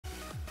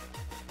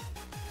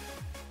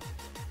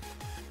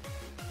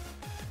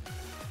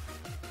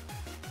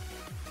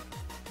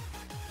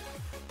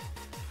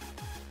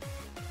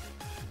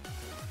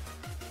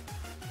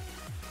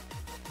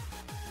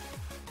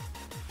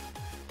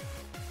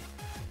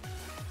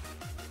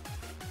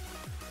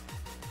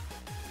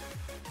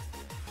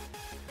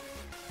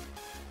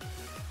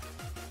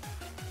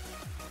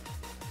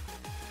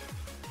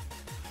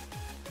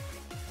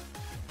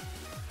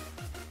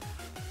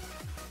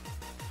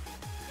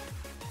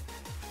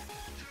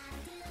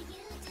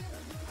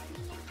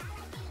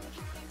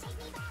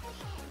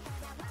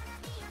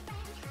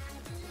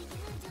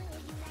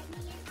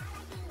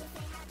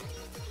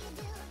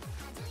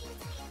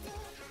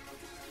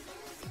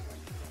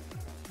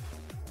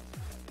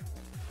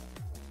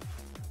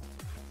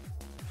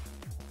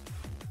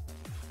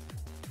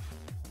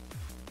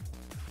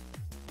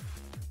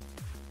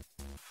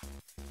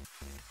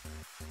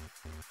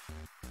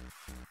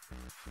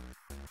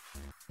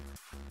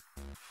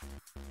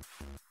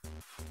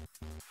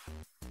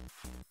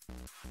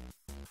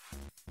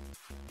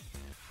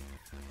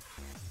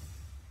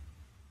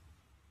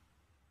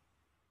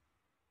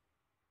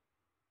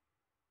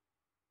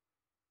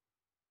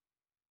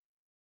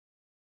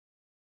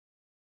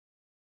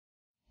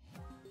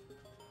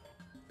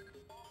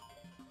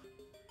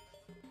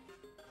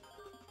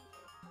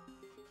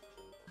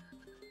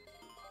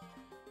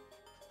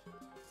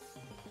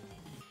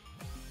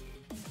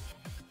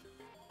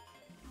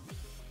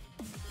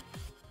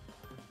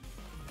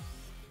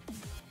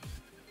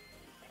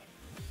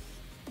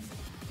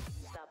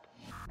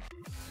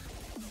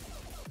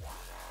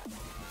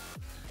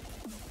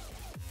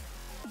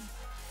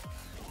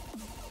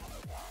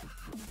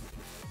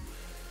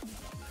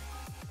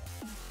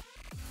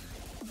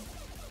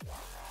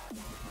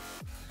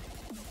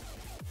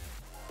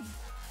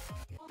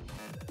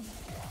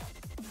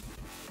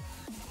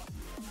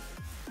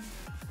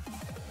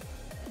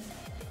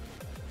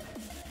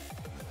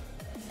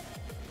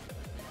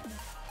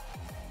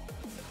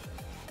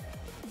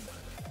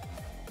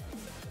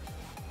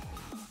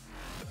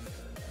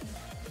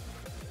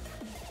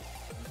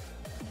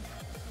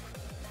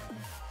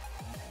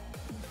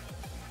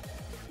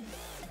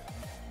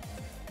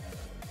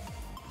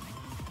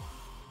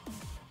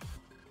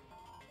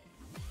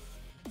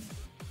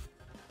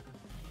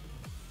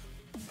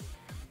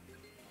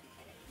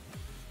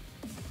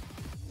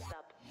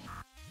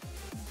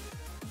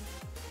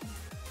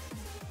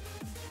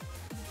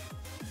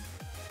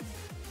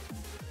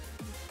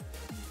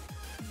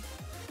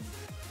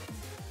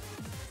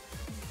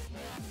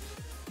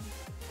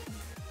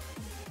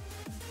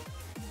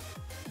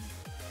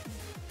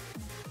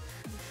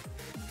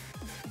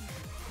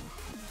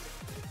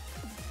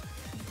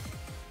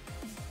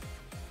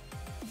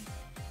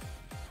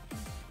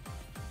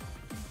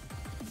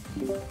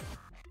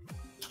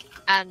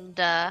And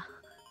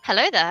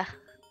hello there.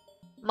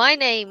 My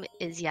name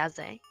is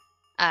Yaze.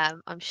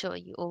 I'm sure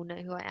you all know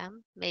who I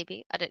am.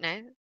 Maybe I don't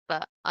know,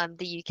 but I'm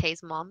the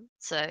UK's mom,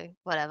 so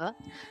whatever.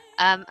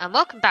 And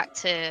welcome back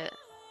to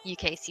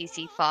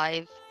UKCC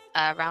 5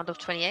 round of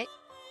 28.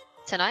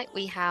 Tonight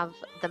we have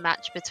the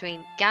match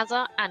between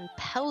Gazza and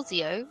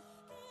Pelzio,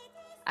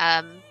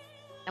 and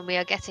we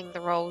are getting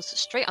the rolls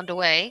straight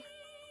underway.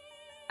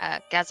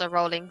 Gazza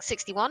rolling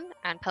 61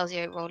 and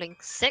Pelzio rolling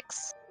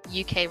 6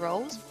 UK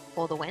rolls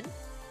for the win.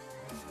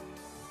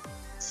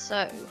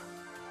 So,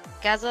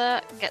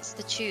 Gazza gets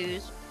to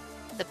choose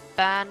the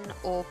ban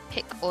or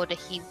pick order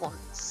he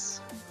wants.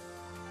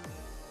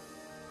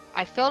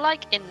 I feel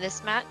like in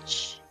this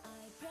match,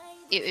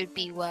 it would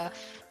be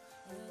worth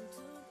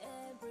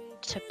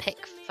to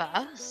pick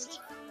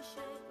first,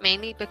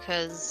 mainly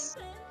because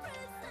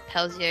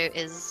Pelzio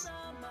is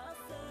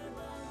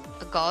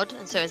a god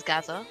and so is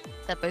Gazza.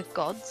 They're both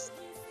gods,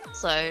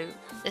 so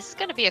this is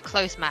going to be a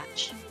close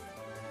match.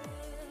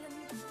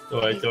 Do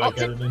I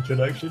get an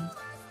introduction?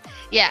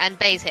 Yeah, and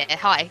Bay's here.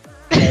 Hi.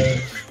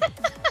 I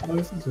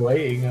was just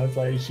waiting. I was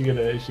like, is she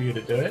gonna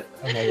do it?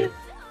 I'm like,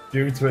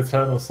 due to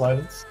eternal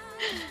silence.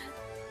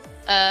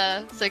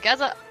 So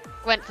Gazza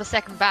went for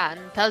second ban.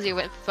 Pelzio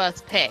went for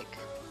first pick.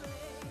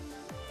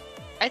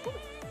 I think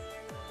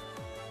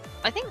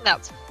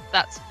that's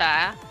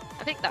fair.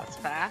 I think that's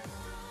fair.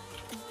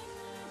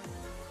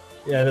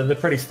 Yeah, they're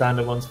pretty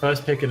standard ones.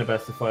 First pick in a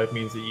best of 5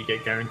 means that you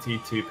get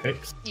guaranteed 2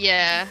 picks.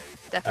 Yeah,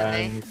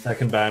 definitely. And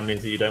second ban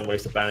means that you don't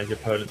waste a ban as your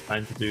opponent's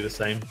plan to do the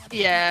same.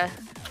 Yeah.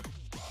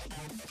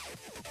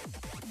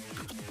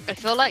 I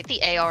feel like the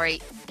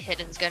AR8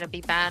 hidden's going to be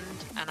banned,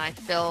 and I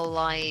feel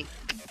like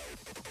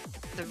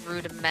the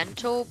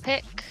rudimental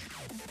pick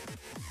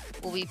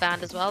will be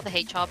banned as well, the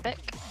HR pick.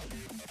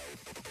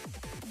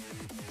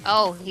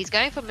 Oh, he's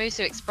going for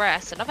Musu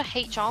Express, another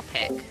HR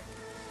pick.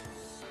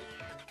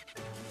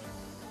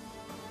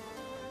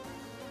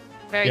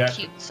 Very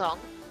cute song.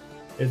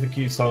 It's a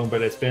cute song,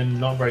 but it's been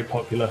not very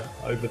popular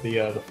over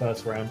the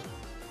first round.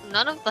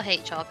 None of the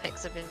HR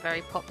picks have been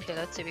very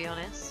popular, to be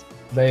honest.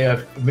 They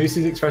have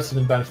Musu's Express has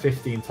been banned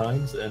 15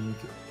 times and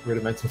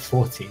Rudimental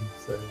 14,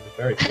 so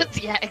very good.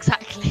 Yeah,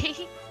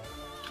 exactly.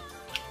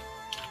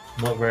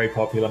 Not very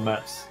popular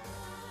maps.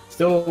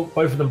 Still,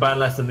 both of them ban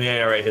less than the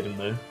AR8 hidden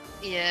though.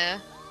 Yeah.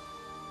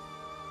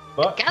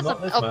 But Gazza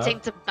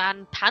opting to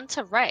ban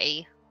Panta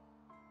Ray,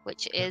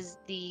 which is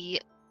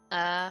the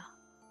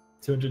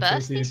 220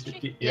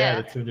 Bursty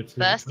yeah, the the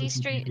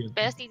 220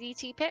 Bursty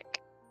DT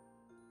pick.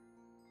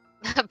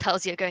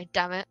 Pelzio going,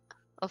 damn it,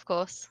 of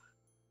course.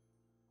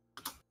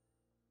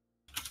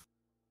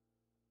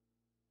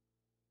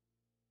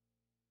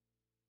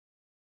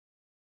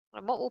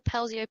 And what will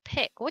Pelzio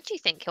pick? What do you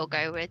think he'll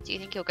go with? Do you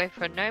think he'll go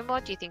for a no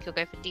mod? Do you think he'll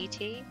go for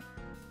DT?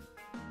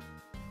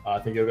 I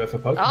think he'll go for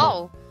Pokemon.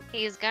 Oh,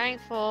 he is going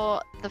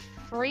for the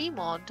free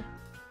mod.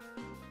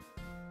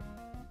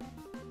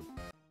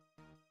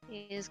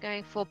 He is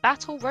going for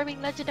Battle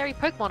Roaming Legendary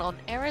Pokemon on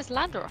Ares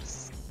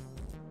Landorus.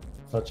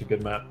 Such a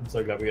good map. I'm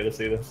so glad we get to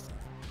see this.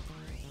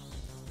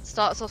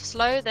 Starts off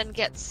slow, then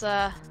gets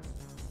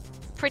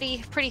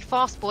pretty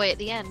fast boy at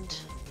the end.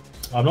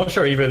 I'm not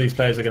sure either of these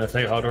players are going to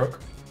take Hard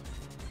Rock.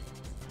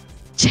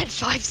 Gen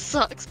 5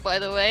 sucks, by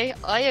the way.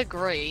 I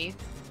agree.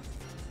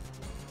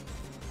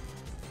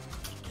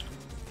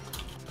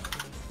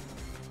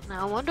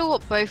 Now I wonder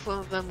what both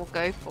of them will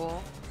go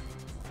for.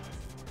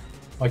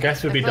 My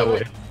guess would I be feel double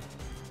like,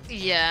 hit.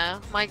 yeah,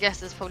 my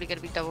guess is probably going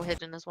to be double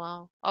hidden as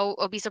well.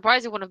 I'll be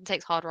surprised if one of them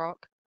takes hard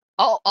rock.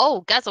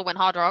 Oh, Gazza went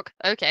hard rock.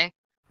 Okay.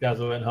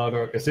 Gazza went hard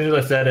rock. As soon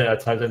as I said it, I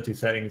typed empty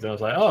settings and I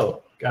was like,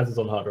 oh, Gazza's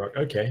on hard rock.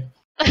 Okay.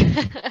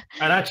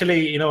 And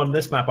actually, you know, on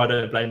this map, I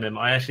don't blame him.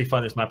 I actually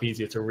find this map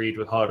easier to read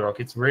with hard rock.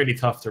 It's really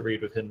tough to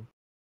read with him.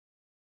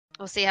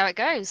 We'll see how it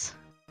goes.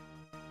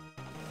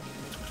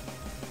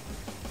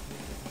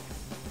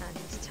 And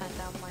just turn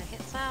down my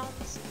hit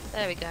sounds.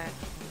 There we go.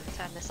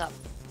 Turn this up.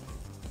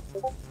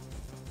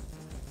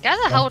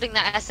 Gazza holding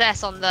that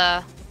SS on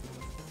the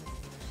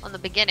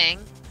beginning.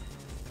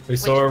 We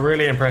saw a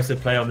really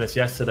impressive play on this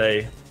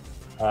yesterday.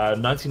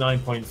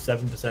 99.7%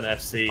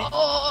 FC.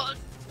 Oh,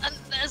 and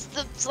there's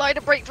the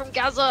slider break from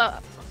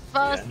Gazza.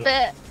 First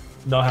bit.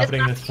 Not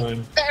happening this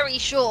time. Very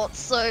short,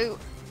 so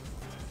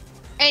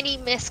any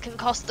miss can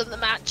cost them the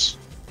match.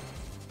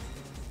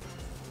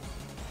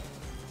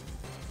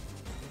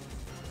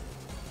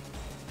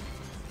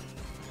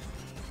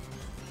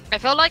 I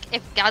feel like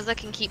if Gazza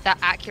can keep that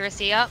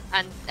accuracy up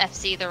and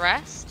FC the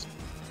rest,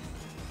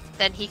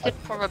 then he could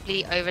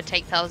probably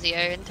overtake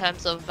Pelzio in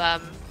terms of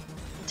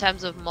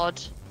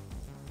mod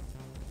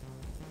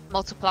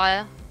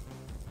multiplier.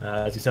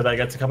 As you said, that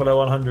gets a couple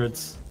of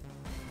 100s.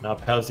 Now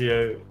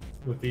Pelzio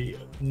with the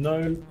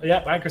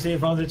accuracy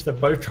advantage. They're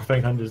both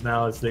dropping hundreds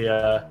now as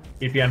the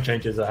BPM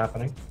changes are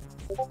happening.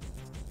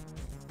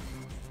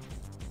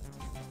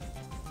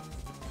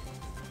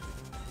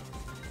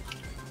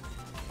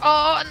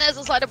 Oh, and there's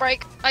a slider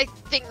break. I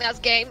think that's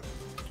game.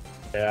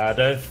 Yeah, I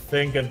don't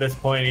think at this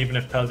point, even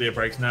if Pelzio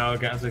breaks now,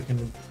 Gazza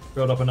can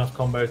build up enough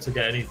combo to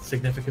get any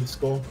significant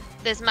score.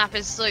 This map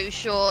is so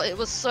short. It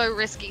was so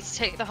risky to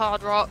take the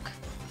hard rock.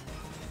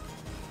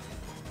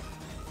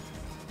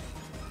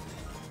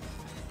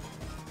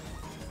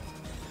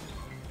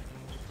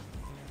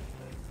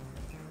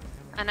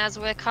 And as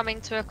we're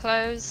coming to a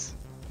close,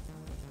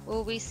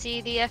 will we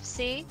see the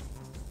FC?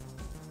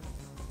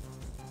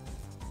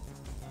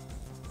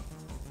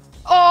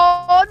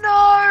 Oh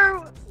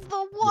no!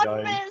 The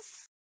one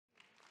miss!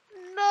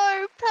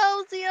 No,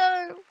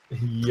 Pelzio!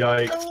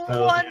 Yikes, the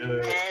Pelzio. One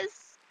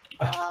miss!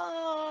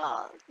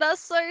 Oh,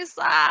 that's so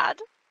sad.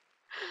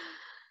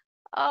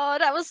 Oh,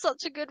 that was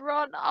such a good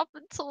run up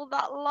until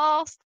that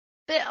last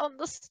bit on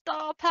the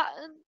star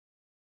pattern.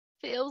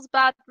 Feels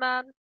bad,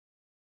 man.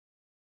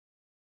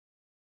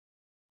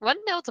 1-0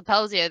 to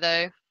Pelzio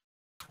though.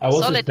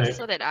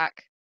 Solid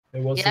act.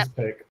 It was his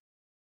pick.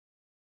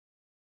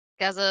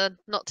 Gazza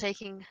not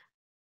taking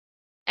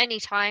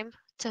any time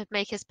to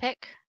make his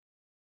pick.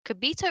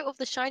 Kobito of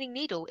the Shining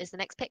Needle is the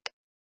next pick.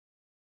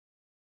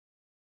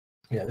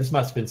 Yeah, this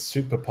map's been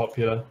super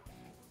popular.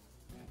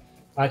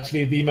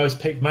 Actually, the most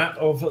picked map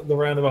of the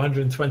round of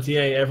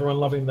 128. Everyone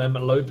loving them.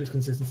 Low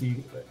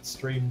consistency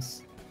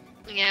streams.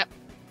 Yep.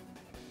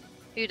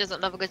 Who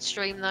doesn't love a good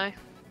stream though?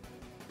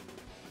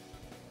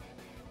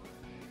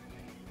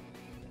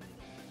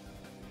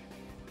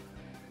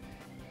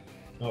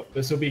 Oh,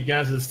 this will be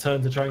Gazza's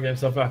turn to try and get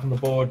himself back on the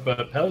board,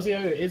 but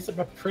Pelzio is a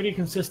pretty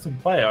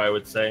consistent player, I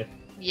would say.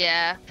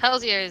 Yeah,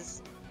 Pelzio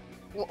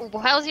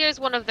is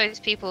one of those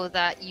people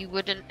that you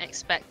wouldn't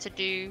expect to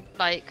do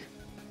like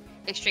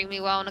extremely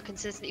well on a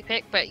consistency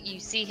pick, but you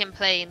see him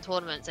play in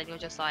tournaments and you're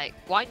just like,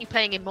 why aren't you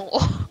playing him more?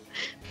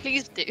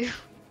 Please do.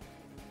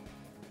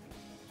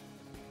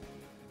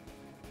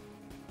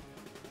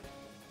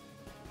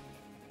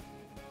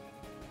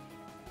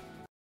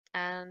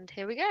 And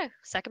here we go,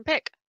 second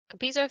pick.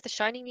 Kobito of the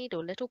Shining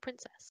Needle, Little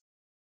Princess.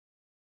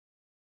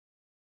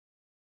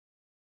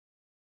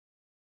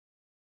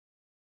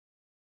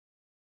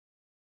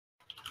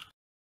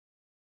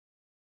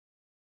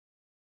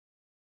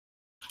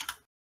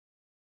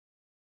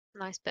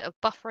 Nice bit of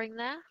buffering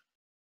there.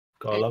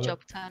 Good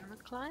job,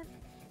 tournament client.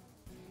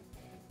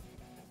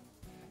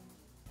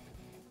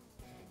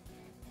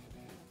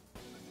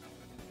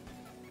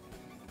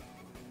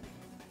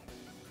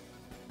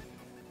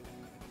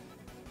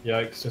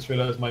 Yikes, just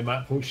realised my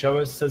map will show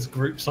us says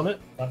groups on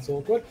it. That's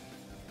awkward.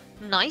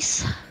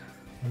 Nice.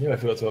 I knew I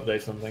forgot to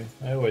update something.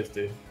 I always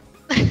do.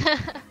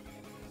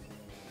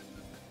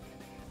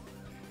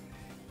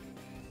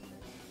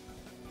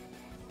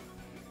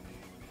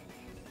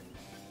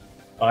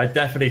 I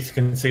definitely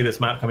can see this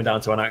map coming down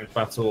to an act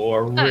battle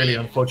or a really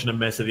unfortunate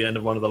miss at the end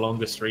of one of the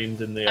longest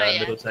streams in the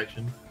middle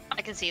section.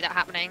 I can see that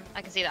happening.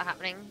 I can see that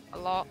happening a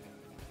lot.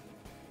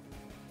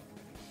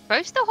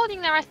 Both still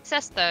holding their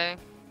SS though.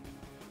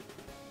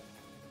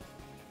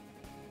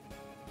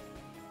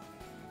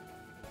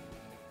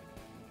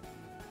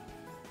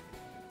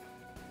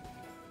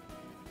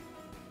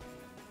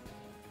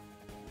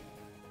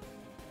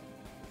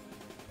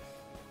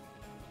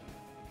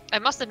 I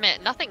must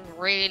admit, nothing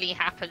really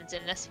happens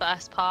in this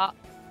first part.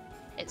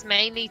 It's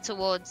mainly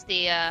towards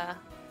the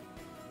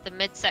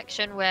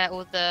midsection where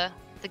all the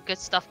good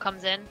stuff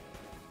comes in.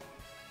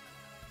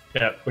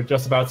 Yeah, we're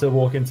just about to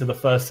walk into the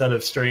first set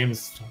of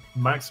streams.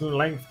 Maximum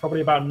length,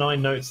 probably about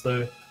 9 notes,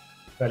 though.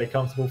 Fairly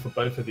comfortable for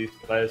both of these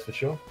players, for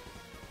sure.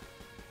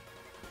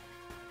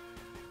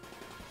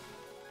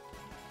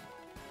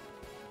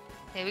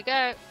 Here we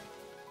go.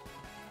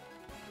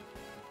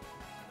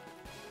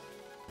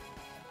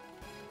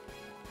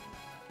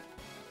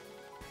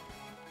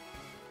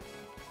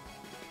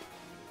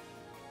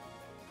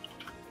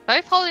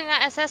 Both holding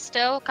that SS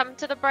still, coming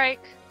to the break.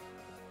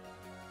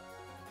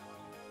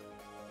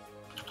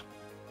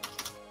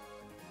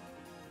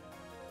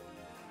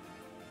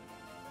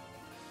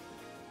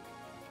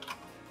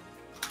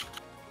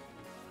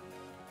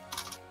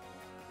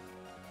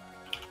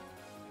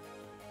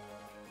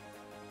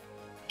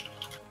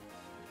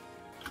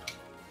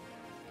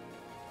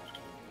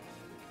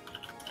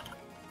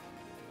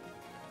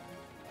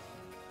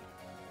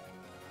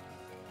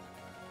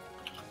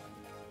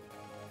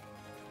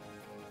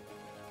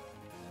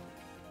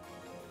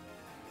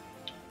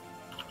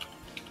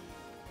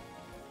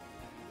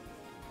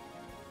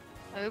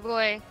 Oh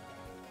boy.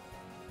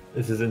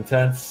 This is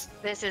intense.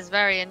 This is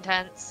very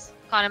intense.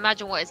 Can't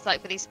imagine what it's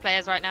like for these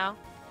players right now.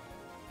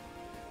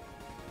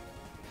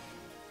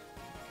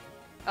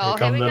 Oh,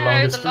 here we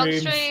go, the long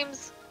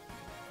streams.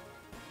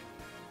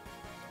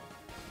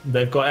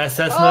 They've got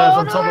SS nerve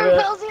on top of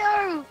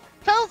it.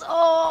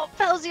 Pelzio!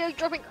 Pelzio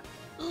dropping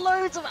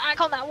loads of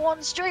act on that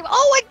one stream.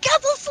 Oh, and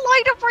Gazza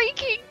slider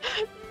breaking!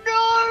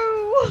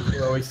 No!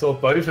 Well, we saw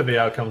both of the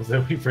outcomes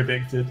that we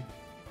predicted.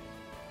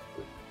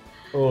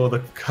 Oh, the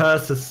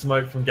curse of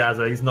smoke from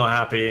Gazza. He's not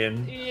happy,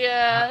 and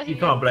yeah, you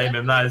can't blame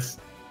him. That is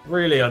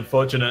really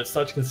unfortunate.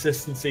 Such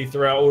consistency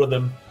throughout all of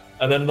them,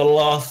 and then the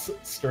last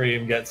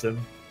stream gets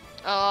him.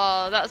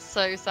 Oh, that's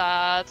so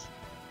sad.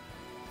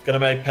 It's gonna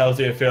make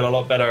Pelzio feel a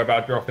lot better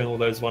about dropping all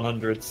those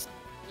 100s.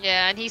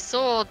 Yeah, and he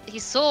saw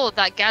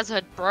that Gazza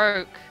had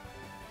broke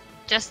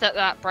just at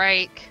that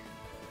break.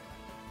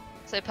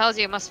 So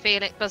Pelzio must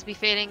be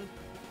feeling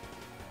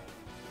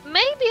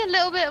maybe a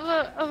little bit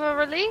of a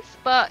relief,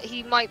 but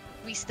he might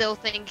be still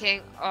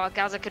thinking, oh,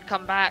 Gazza could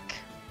come back.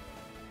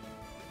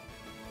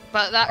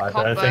 But that combo,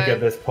 I don't think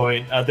at this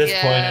point,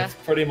 it's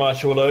pretty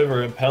much all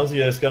over, and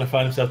Pelzio is going to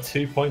find himself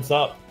 2 points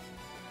up.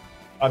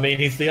 I mean,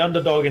 he's the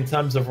underdog in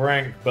terms of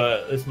rank,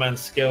 but this man's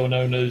skill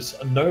knows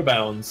no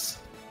bounds.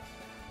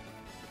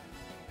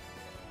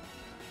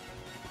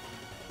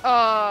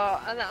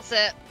 Oh, and that's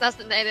it. That's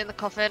the nail in the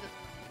coffin.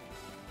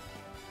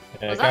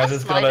 Yeah, Was that a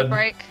slider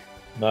break?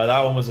 No, that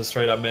one was a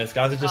straight up miss.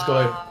 Guys have just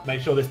got to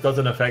make sure this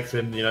doesn't affect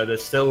him. You know,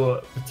 there's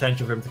still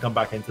potential for him to come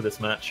back into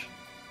this match.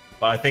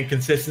 But I think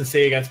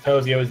consistency against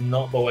Pelzio is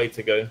not the way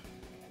to go.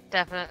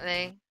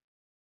 Definitely.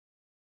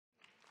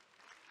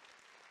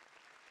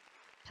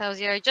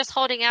 Pelzio just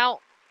holding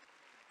out.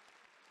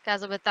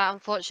 Gazza with that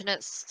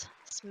unfortunate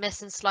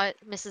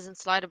misses and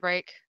slider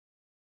break.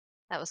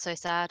 That was so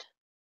sad.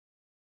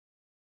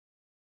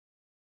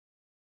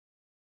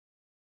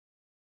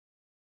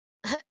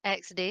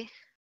 XD.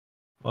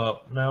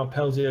 Well, now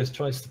Pelzio's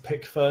choice to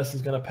pick first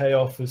is going to pay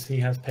off as he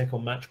has pick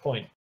on match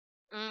point.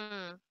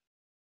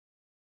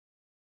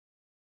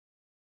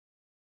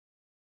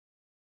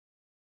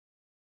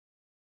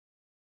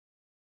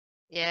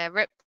 Yeah,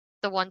 rip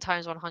the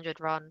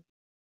 1x100 run.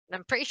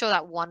 I'm pretty sure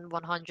that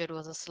 100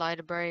 was a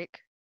slider break.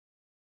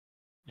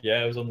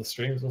 Yeah, it was on the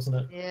streams, wasn't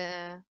it?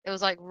 Yeah, it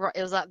was like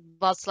it was that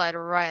buzz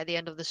slider right at the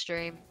end of the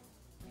stream.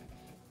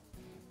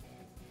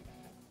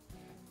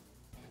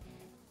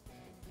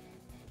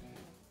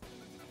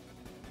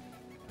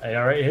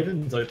 AR8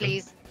 hidden's open.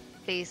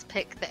 Please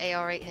pick the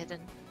AR8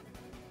 hidden.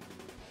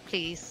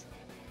 Please,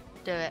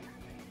 do it.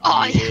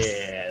 Oh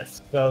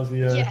yes,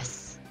 Pelzio.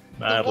 Yes.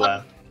 Mad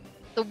lad.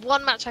 The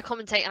one match I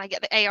commentate and I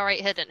get the AR8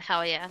 hidden.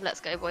 Hell yeah, let's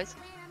go, boys.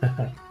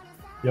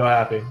 You're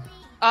happy.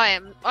 I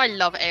am. I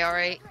love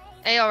AR8.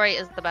 AR8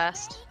 is the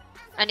best.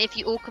 And if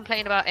you all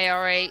complain about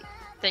AR8,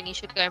 then you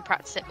should go and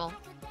practice it more.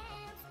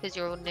 Because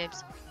you're all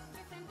noobs.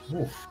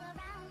 Oof.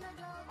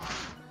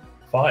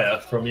 Fire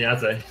from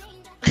Yaze.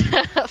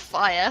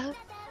 Fire.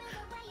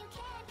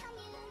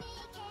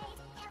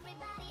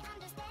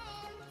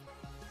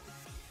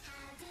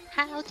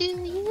 How do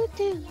you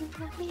do?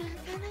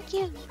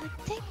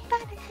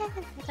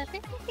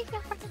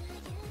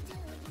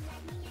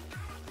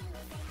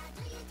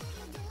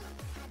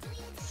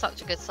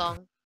 Such a good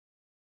song.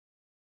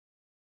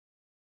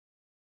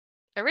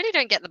 I really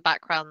don't get the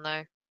background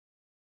though.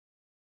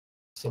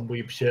 Some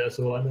weeb shit, that's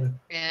all I know.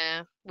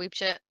 Yeah, weeb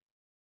shit.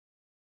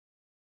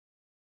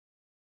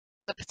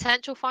 The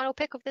potential final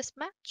pick of this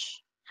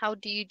match. How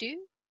do you do?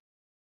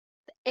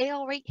 The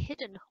AR8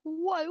 hidden.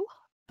 Whoa.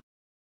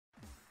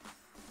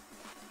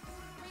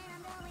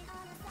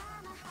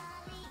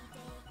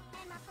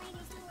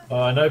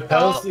 I know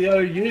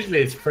Pelzio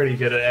usually is pretty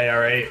good at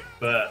AR8,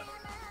 but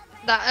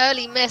that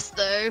early miss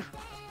though.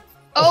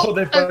 Oh,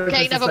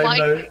 okay, never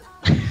mind.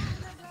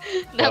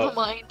 Never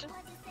mind.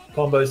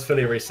 Combo's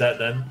fully reset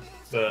then,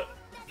 but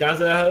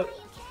Gazza,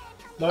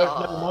 never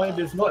mind,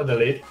 it's not in the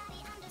lead.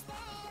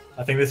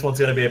 I think this one's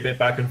going to be a bit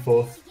back and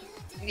forth.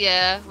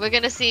 Yeah, we're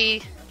going to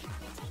see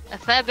a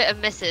fair bit of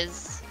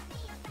misses.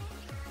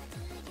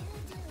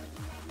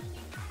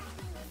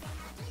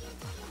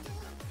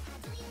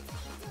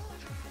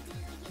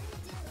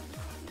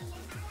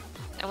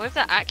 And with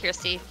that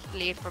accuracy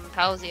lead from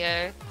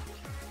Pelzio,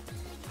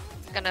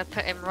 Gonna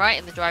put him right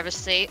in the driver's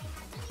seat.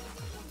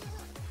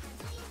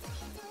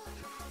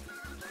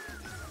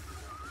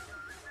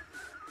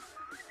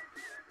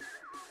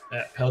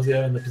 Yeah,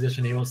 Pelzio in the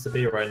position he wants to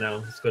be right now.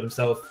 He's got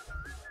himself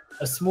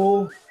a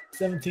small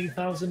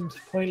 17,000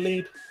 point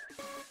lead,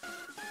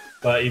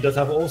 but he does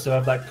also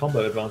have that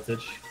combo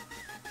advantage.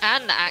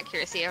 And the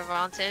accuracy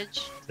advantage.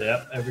 So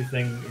yeah,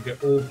 everything,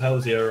 all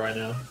Pelzio right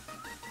now.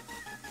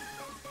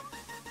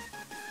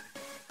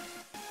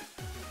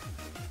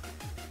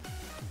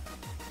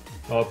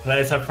 Well,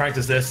 players have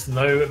practiced this.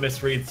 No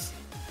misreads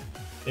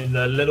in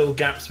the little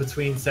gaps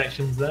between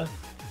sections there.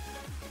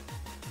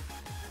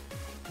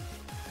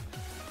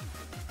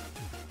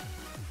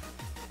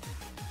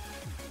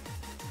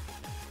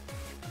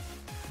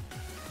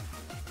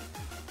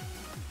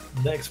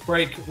 Next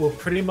break will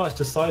pretty much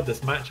decide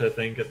this match, I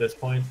think, at this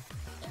point.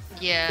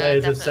 Yeah,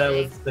 Players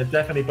definitely. they're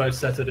definitely both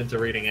settled into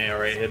reading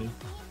ARA hidden.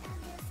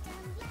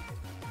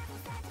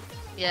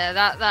 Yeah,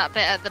 that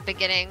bit at the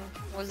beginning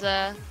was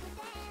a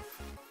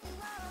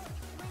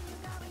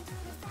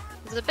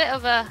bit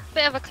of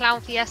a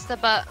clown fiesta,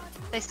 but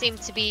they seem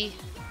to be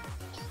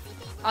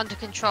under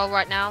control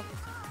right now.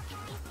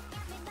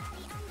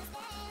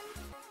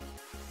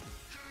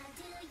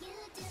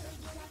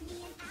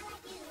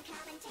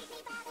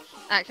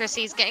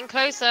 Accuracy is getting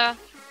closer.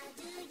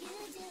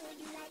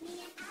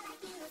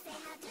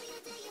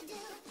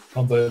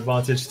 Combo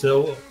advantage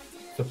still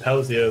for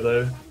Pelzio,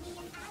 though.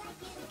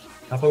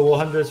 Couple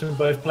 100s from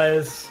both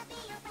players.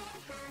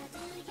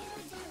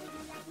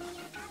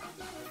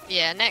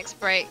 Yeah, next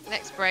break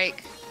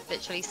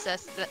literally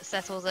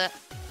settles it.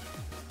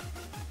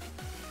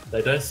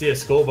 They don't see a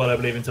scoreboard, I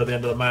believe, until the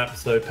end of the map,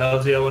 so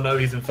Pelzio will know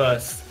he's in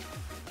first.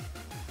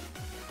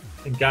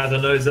 And Gazza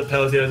knows that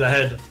Pelzio is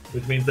ahead,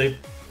 which means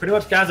pretty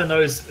much Gazza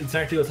knows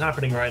exactly what's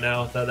happening right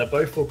now, that they're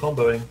both full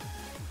comboing.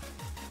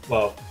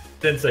 Well,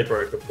 didn't say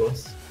broke, of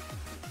course.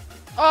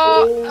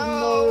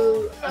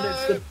 Oh no! And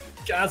it's the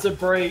Gazza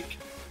break.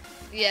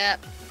 Yeah,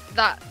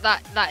 that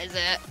is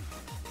it.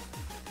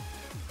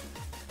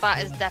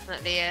 That is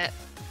definitely it.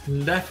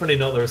 Definitely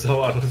not the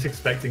result I was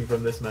expecting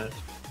from this match.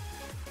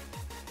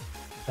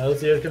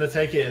 Pelzio is going to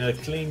take it in a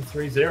clean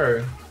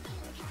 3-0.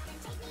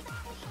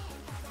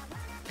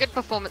 Good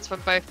performance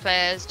from both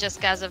players.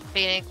 Just Gazza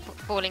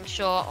falling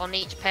short on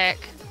each pick.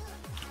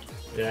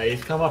 Yeah,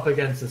 he's come up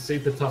against a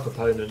super tough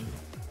opponent.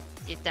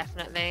 Yeah,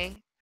 definitely.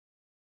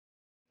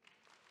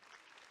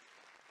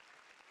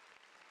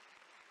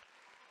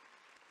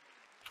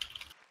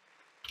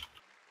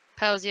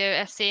 Pelzio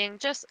FCing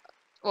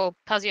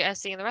Pelzio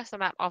FCing the rest of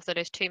the map after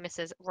those two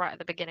misses right at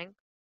the beginning.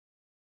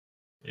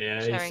 Yeah,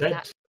 Showing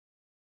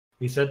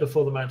he said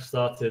before the match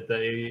started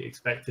that he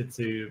expected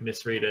to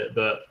misread it,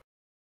 but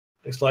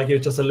looks like it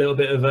was just a little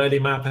bit of early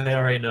map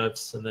ARA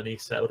nerves, and then he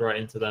settled right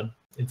into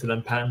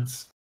them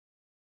patterns.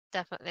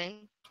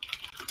 Definitely.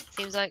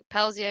 Seems like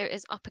Pelzio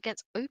is up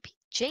against OP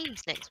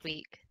James next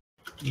week.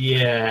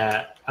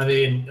 Yeah, I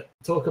mean,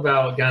 talk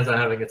about Gazza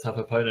having a tough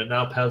opponent.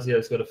 Now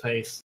Pelzio's got to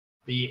face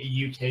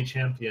the UK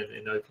champion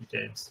in OP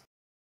James.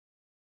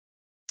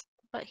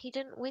 But he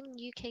didn't win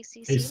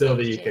UKCC. He's still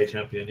the UK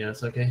champion, yeah,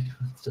 it's okay.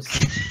 It's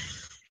just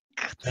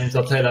James,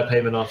 I'll take that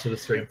payment after the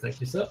stream. Thank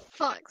you, sir.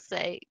 Fuck's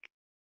sake.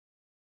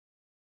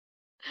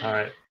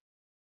 Alright.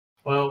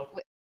 Well,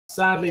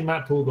 sadly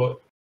Matt Poole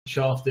got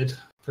shafted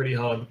pretty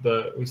hard,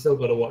 but we still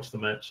got to watch the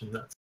match, and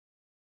that's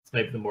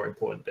maybe the more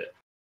important bit.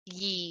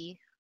 Yee.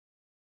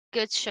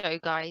 Good show,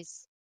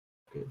 guys.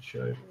 Good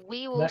show.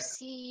 We will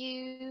see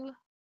you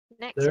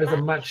next There is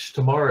a match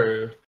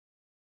tomorrow.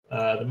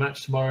 The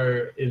match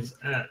tomorrow is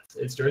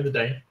it's during the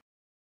day.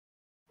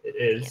 It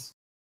is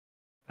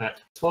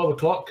at 12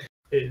 o'clock.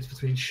 It's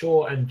between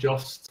Shaw and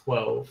Joss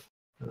 12.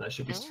 And that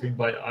should be streamed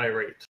by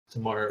iRate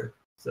tomorrow.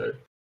 So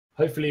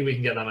hopefully we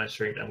can get that match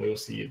streamed, and we will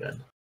see you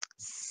then.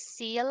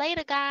 See you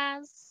later,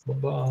 guys.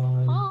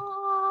 Bye-bye.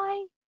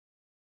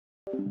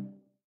 Bye.